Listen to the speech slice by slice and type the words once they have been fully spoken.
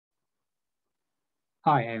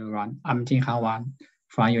Hi everyone, I'm Jinhan Wang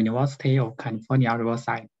from University of California,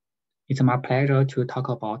 Riverside. It's my pleasure to talk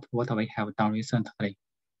about what we have done recently,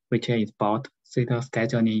 which is about seed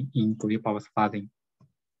scheduling in Greybox Fuzzing.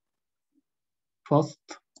 First,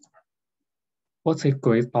 what's a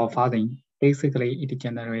Greybox Fuzzing? Basically, it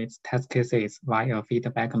generates test cases via a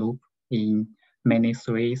feedback loop in mainly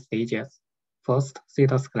 3 stages. First, seed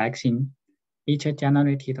selection. Each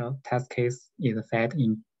generated test case is fed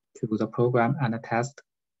into the program and test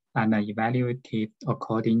and evaluated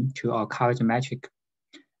according to a coverage metric.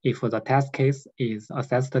 If the test case is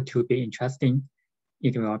assessed to be interesting,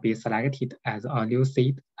 it will be selected as a new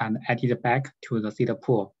seed and added back to the seed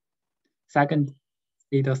pool. Second,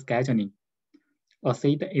 seed scheduling. A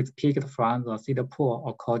seed is picked from the seed pool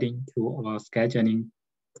according to a scheduling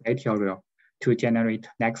criteria to generate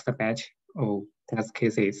next batch of test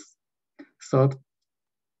cases. Third,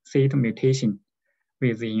 seed mutation.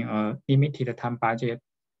 Within a limited time budget,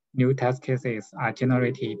 new test cases are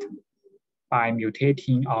generated by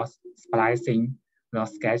mutating or splicing the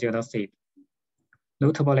scheduled seed.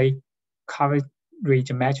 Notably, coverage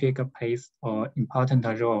metric plays an important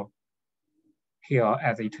role here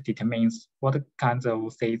as it determines what kinds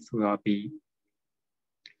of seeds will be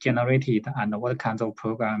generated and what kinds of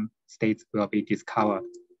program states will be discovered.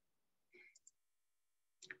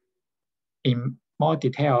 In more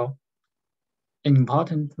detail, an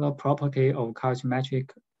important property of coverage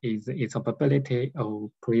metric is its ability of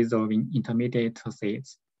preserving intermediate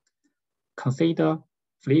seeds. Consider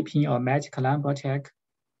flipping a magic number check,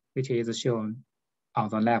 which is shown on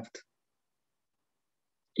the left.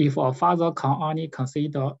 If a fuzzer can only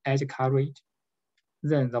consider edge coverage,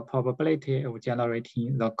 then the probability of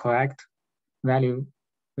generating the correct value,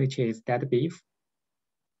 which is dead beef,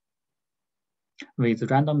 with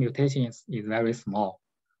random mutations is very small.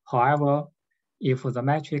 However, if the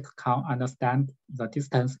metric can understand the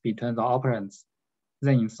distance between the operands,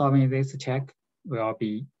 then solving this check will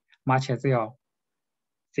be much easier,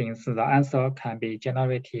 since the answer can be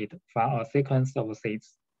generated from a sequence of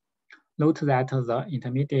seeds. Note that the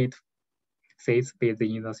intermediate seeds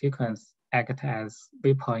within the sequence act as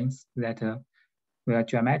waypoints that will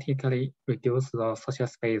dramatically reduce the social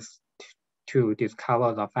space to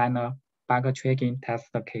discover the final bug-tracking test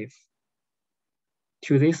case.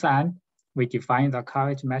 To this end, we define the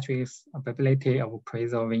coverage matrix ability of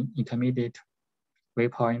preserving intermediate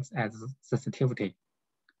waypoints as sensitivity.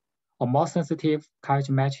 A more sensitive coverage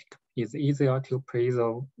metric is easier to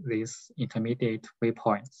preserve these intermediate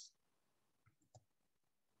waypoints.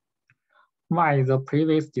 While the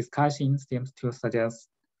previous discussion seems to suggest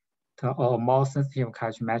a more sensitive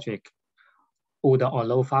coverage metric would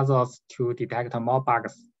allow fuzzers to detect more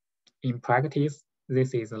bugs, in practice,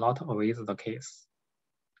 this is not always the case.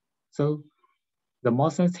 So the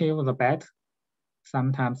more sensitive the better,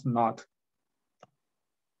 sometimes not.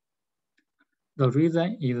 The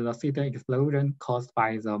reason is the seed explosion caused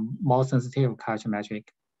by the more sensitive coverage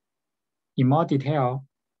metric. In more detail,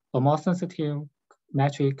 a more sensitive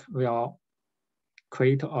metric will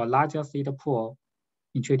create a larger seed pool,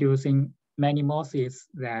 introducing many more seeds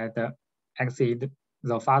that exceed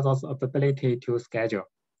the fuzzer's ability to schedule.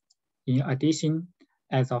 In addition,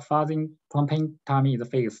 as the fuzzing pumping time is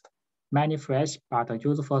fixed, many fresh but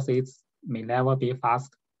useful seeds may never be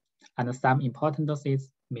fast, and some important seeds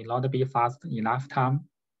may not be fast enough time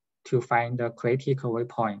to find the critical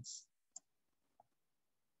waypoints.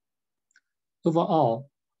 Overall,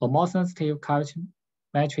 a more sensitive coverage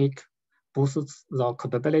metric boosts the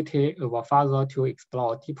capability of a fuzzer to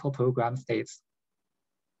explore deeper program states.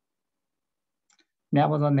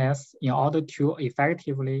 Nevertheless, in order to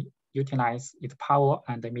effectively utilize its power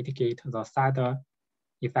and mitigate the side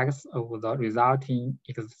effects of the resulting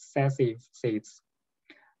excessive seeds,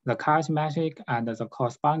 the coverage metric and the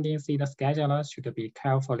corresponding seed scheduler should be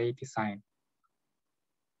carefully designed.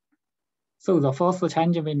 So the first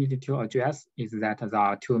challenge we need to address is that there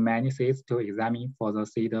are too many seeds to examine for the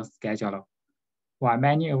seed scheduler, while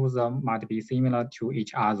many of them might be similar to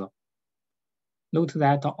each other. Note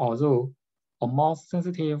that although a more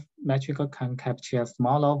sensitive metric can capture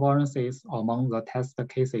smaller variances among the test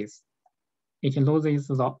cases, it loses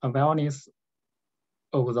the awareness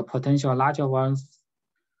of the potential larger ones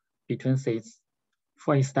between seeds.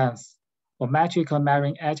 For instance, a metric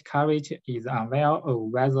measuring edge coverage is unaware of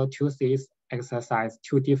whether two seeds exercise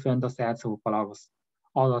two different sets of blocks,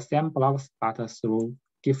 or the same blocks but through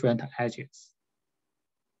different edges.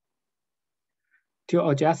 To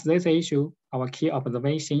address this issue, our key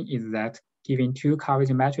observation is that given two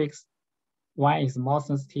coverage metrics, one is more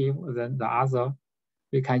sensitive than the other,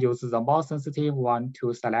 we can use the more sensitive one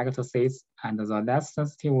to select seeds and the less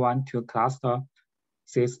sensitive one to cluster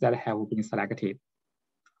seeds that have been selected.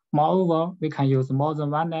 Moreover, we can use more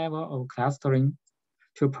than one level of clustering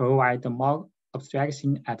to provide more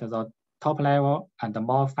abstraction at the top level and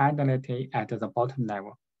more finality at the bottom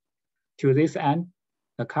level. To this end,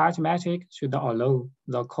 the coverage metric should allow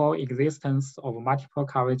the coexistence of multiple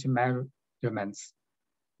coverage measurements.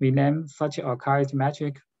 We name such a coverage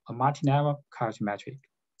metric a multi-level coverage metric.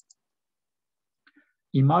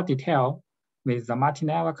 In more detail, with the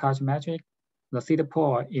multi-level coverage metric, the seed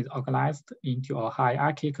pool is organized into a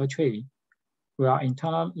hierarchical tree, where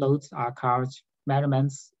internal nodes are coverage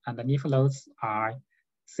measurements and the leaf nodes are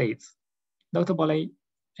seeds. Notably,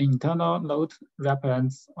 an internal node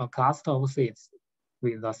represents a cluster of seeds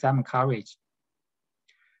with the same coverage.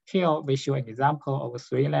 Here we show an example of a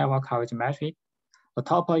three-level coverage metric. The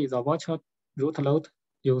top is a virtual root node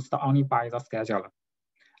used only by the scheduler.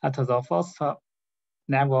 At the first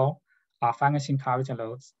level are function coverage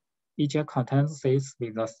nodes. Each contains seeds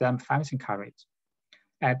with the same function coverage.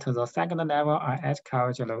 At the second level are edge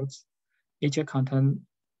coverage nodes. Each contains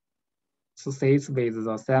seeds with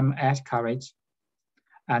the same edge coverage.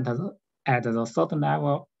 And at the third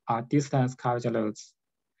level are distance coverage nodes.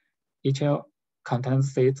 Each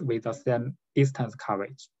contains seeds with the same distance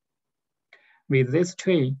coverage. With this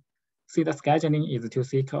tree, seed scheduling is to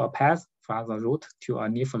seek a path from the root to a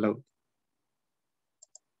leaf node.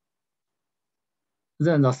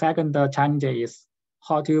 Then the second challenge is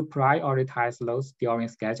how to prioritize nodes during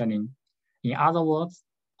scheduling. In other words,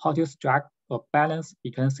 how to strike a balance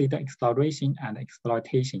between seed exploration and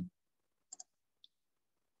exploitation.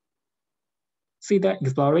 Seed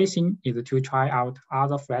exploration is to try out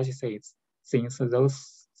other fresh seeds, since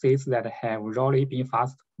those seeds that have already been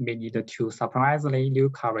fuzzed may need to surprisingly new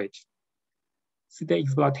coverage. Seed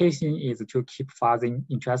exploitation is to keep fuzzing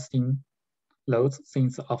interesting loads,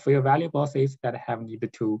 since a few valuable seeds that have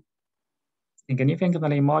needed to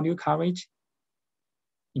significantly more new coverage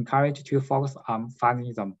encourage to focus on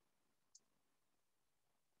fuzzing them.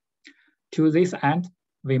 To this end,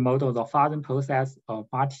 we model the fuzzing process of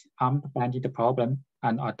multi-armed bandit problem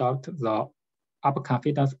and adopt the upper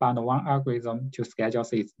confidence bound 1 algorithm to schedule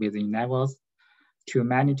seeds within levels to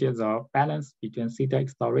manage the balance between seed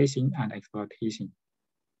exploration and exploitation.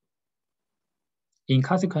 In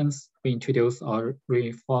consequence, we introduce a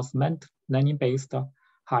reinforcement learning-based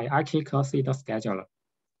hierarchical seed scheduler.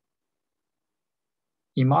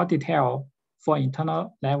 In more detail, for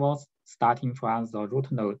internal levels starting from the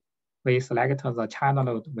root node, we select the child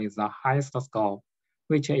node with the highest score,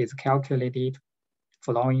 which is calculated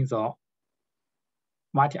following the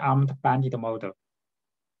multi-armed bandit model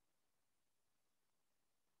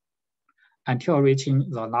until reaching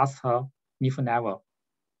the last leaf level.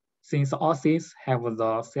 Since all seeds have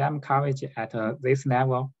the same coverage at this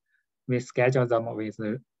level, we schedule them with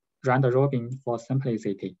round robin for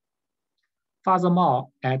simplicity. Furthermore,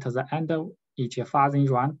 at the end of each fuzzing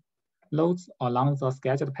run, nodes along the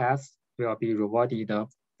scheduled path will be rewarded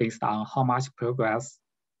based on how much progress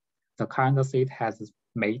the current seed has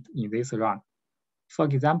made in this run. For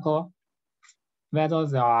example, whether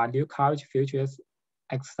there are new coverage features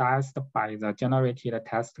exercised by the generated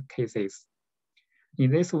test cases.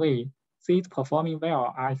 In this way, seeds performing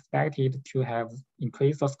well are expected to have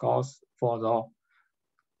increased scores for the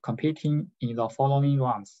competing in the following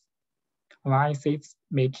runs, while seeds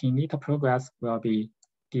making little progress will be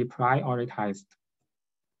deprioritized.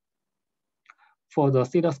 For the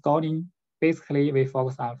seed scoring, basically we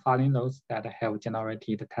focus on finding those that have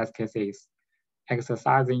generated test cases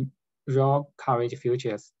exercising raw coverage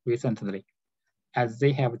features recently, as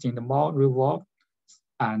they have gained more reward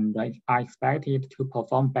and are expected to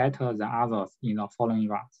perform better than others in the following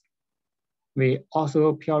runs. We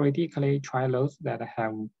also periodically try those that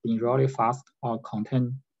have been really fast or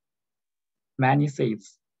contain many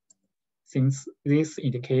seeds, since this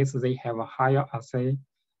indicates they have a higher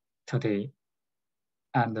uncertainty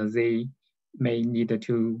and they may need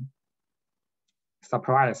to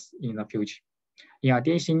surprise in the future. In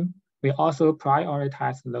addition, we also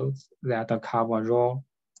prioritize those that cover raw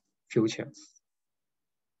features.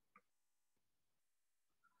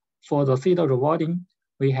 For the seed rewarding,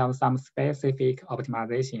 we have some specific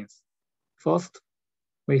optimizations. First,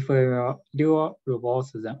 we favor newer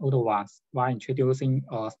rewards than older ones while introducing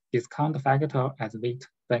a discount factor as weight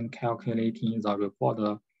when calculating the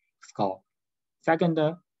reward score. Second,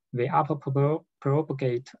 we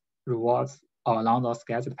propagate rewards along the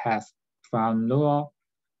scheduled path from lower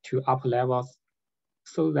to upper levels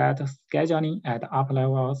so that scheduling at upper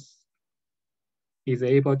levels is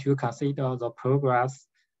able to consider the progress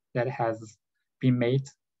that has been made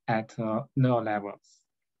at lower levels.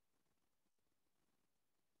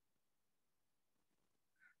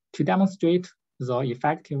 To demonstrate the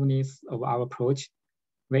effectiveness of our approach,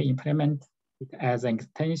 we implement it as an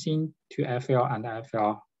extension to AFL and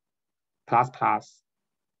AFL++,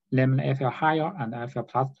 namely AFL higher and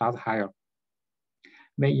AFL++ higher.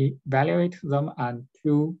 We evaluate them on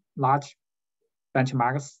two large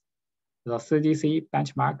benchmarks, the CGC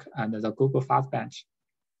benchmark and the Google FuzzBench.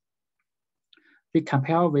 We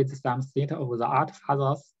compare with some state-of-the-art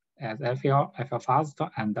fuzzers as AFL, AFLFast,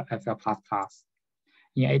 and AFL++.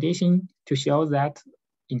 In addition, to show that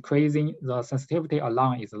increasing the sensitivity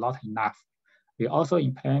alone is not enough, we also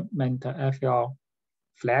implement AFL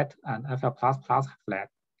flat and AFL++ flat,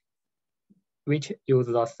 which use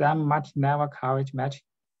the same multi-level coverage metric,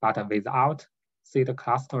 but without seed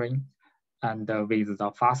clustering and with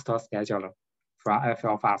the faster scheduler from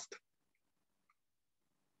AFLFast.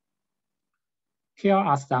 Here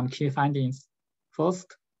are some key findings.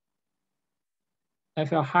 First,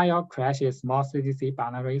 AFL higher crashes more CGC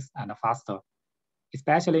binaries and faster.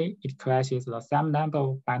 Especially, it crashes the same number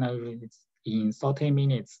of binaries in 30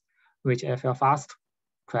 minutes, which AFLFast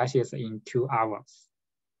crashes in 2 hours.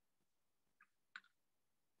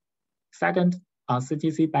 Second, on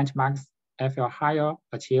CGC benchmarks, AFL higher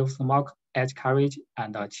achieves more edge coverage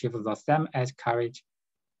and achieves the same edge coverage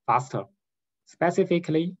faster.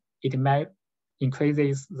 Specifically, it may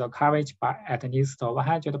increases the coverage by at least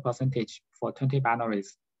 100% for 20 binaries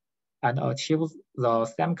and achieves the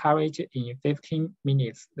same coverage in 15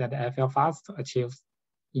 minutes that AFLFast achieves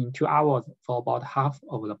in 2 hours for about half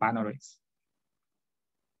of the binaries.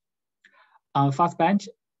 On FuzzBench,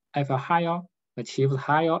 AFL higher achieves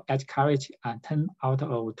higher edge coverage on 10 out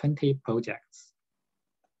of 20 projects.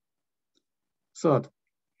 Third,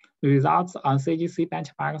 the results on CGC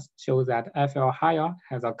benchmarks show that AFL higher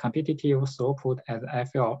has a competitive throughput as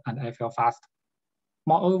AFL and AFLFast.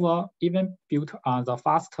 Moreover, even built on the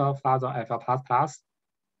faster fuzzer AFL++,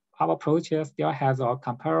 our approach still has a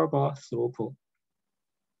comparable throughput.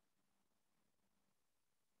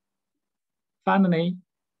 Finally,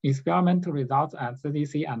 experimental results on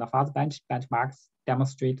CGC and FuzzBench benchmarks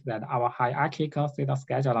demonstrate that our hierarchical seed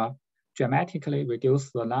scheduler dramatically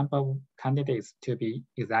reduces the number of candidates to be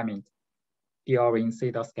examined during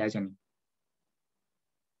seed scheduling.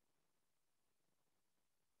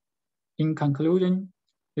 In conclusion,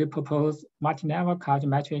 we propose multi-level culture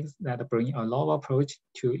metrics that bring a novel approach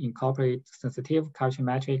to incorporate sensitive culture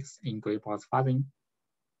metrics in Greybox Fuzzing.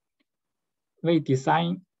 We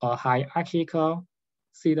design a hierarchical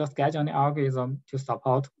seed scheduling algorithm to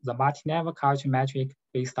support the multi-level culture metric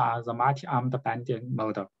based on the multi-armed bandit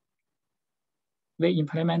model. We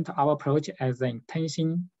implement our approach as an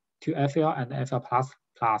extension to AFL and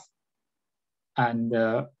AFL++ and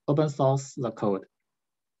open source the code.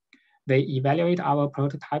 We evaluate our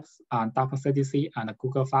prototypes on DARPA CGC and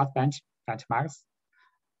Google FuzzBench benchmarks.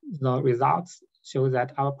 The results show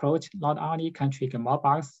that our approach not only can trigger more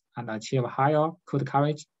bugs and achieve higher code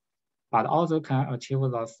coverage, but also can achieve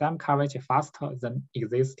the same coverage faster than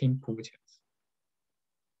existing approaches.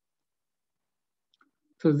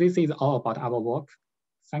 So this is all about our work.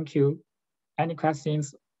 Thank you. Any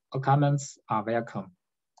questions or comments are welcome.